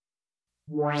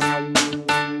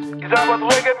It's about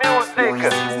reggae music,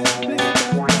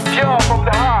 pure from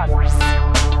the heart,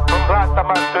 from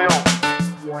Rastaman to you.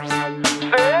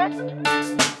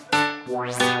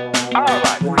 See?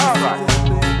 Alright.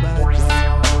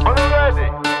 Are you ready?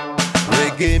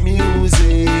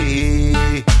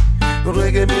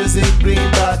 Reggae music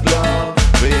bring back love.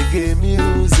 Reggae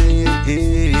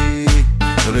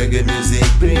music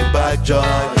bring back joy.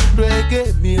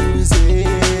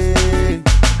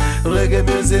 Reggae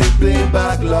music bring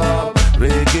back love.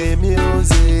 Reggae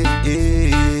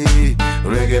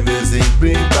music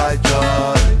bring back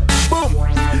joy. Boom!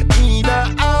 In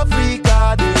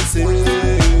Africa they say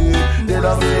they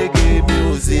love reggae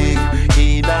music.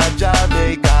 In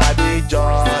Jamaica they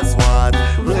just want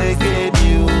reggae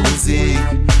music.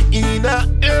 In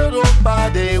Europa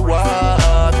they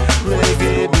want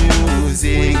reggae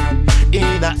music.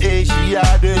 In Asia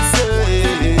they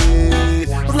say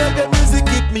reggae music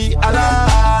keep me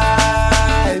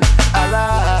alive,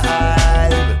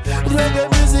 alive. Reggae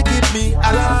music keep me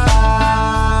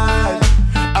alive.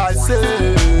 I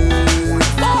say,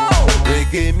 oh!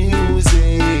 Reggae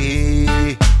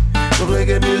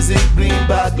music bring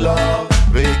back love.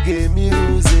 Reggae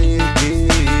music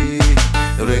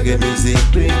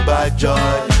bring back joy.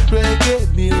 Reggae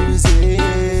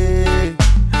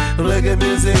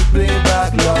music bring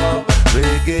back love.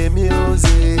 Reggae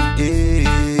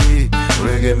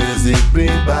music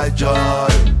bring back joy.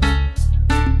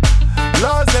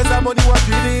 Lord says I'm only what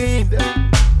we need.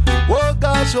 Oh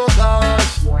gosh, oh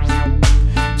gosh.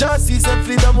 Justice and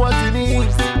freedom what we need.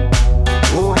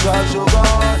 Oh gosh, oh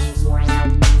gosh.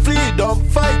 Freedom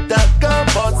fighter, come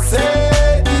on,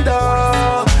 say it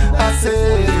all. I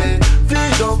say,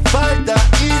 freedom fighter,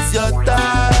 it's your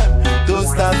time to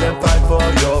stand and fight for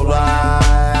your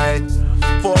right,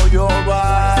 for your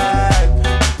right.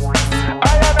 I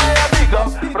am bigger,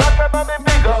 Rastaman be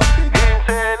bigger. He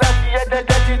say, let's get the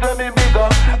judges when me bigger.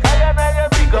 I am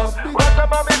bigger,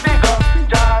 Rastaman be bigger.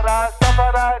 Jara,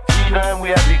 Safara, children we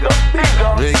are bigger.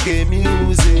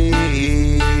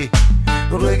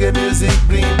 Reggae music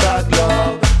bring back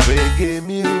love. Reggae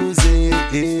music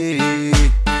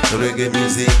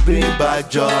bring back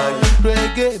joy.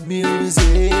 Reggae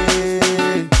music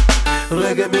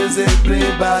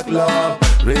bring back love.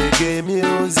 Reggae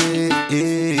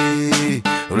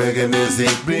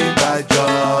music bring back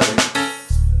joy.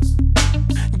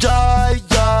 Joy,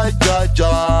 joy, joy,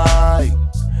 joy.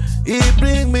 It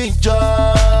bring me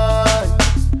joy.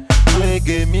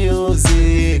 Reggae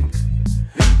music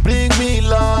bring me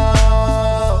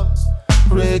love.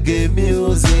 Reggae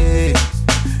music,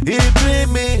 it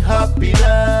bring me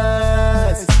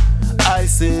happiness. I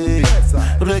say,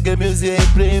 reggae music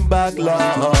bring back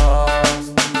love.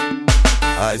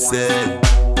 I say,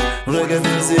 reggae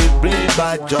music bring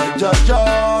back joy, joy,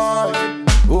 joy.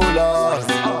 Oh Lord.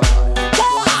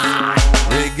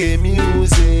 Reggae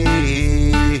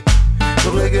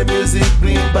music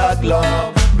bring back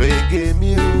love. Reggae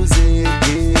music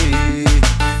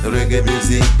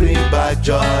bring back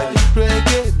joy.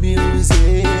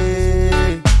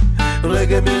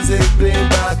 Reggae music bring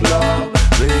back love.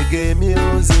 Reggae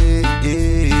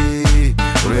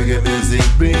music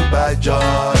bring back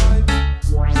joy.